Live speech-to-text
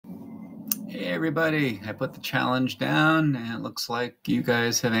Hey everybody, I put the challenge down and it looks like you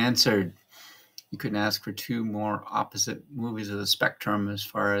guys have answered. You couldn't ask for two more opposite movies of the spectrum as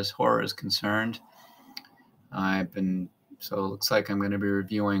far as horror is concerned. So it looks like I'm going to be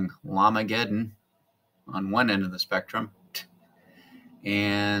reviewing Llamageddon on one end of the spectrum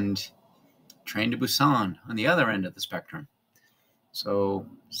and Train to Busan on the other end of the spectrum. So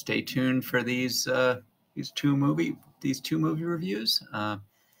stay tuned for these two movie reviews.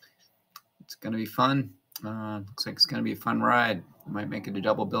 It's going to be fun. Looks like it's going to be a fun ride. I might make it a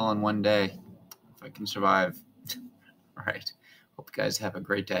double bill in one day if I can survive. All right. Hope you guys have a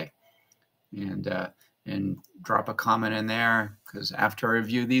great day. And drop a comment in there, because after I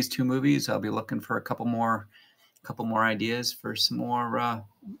review these two movies, I'll be looking for a couple more ideas for some more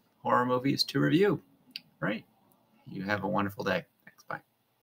horror movies to review. Right. You have a wonderful day.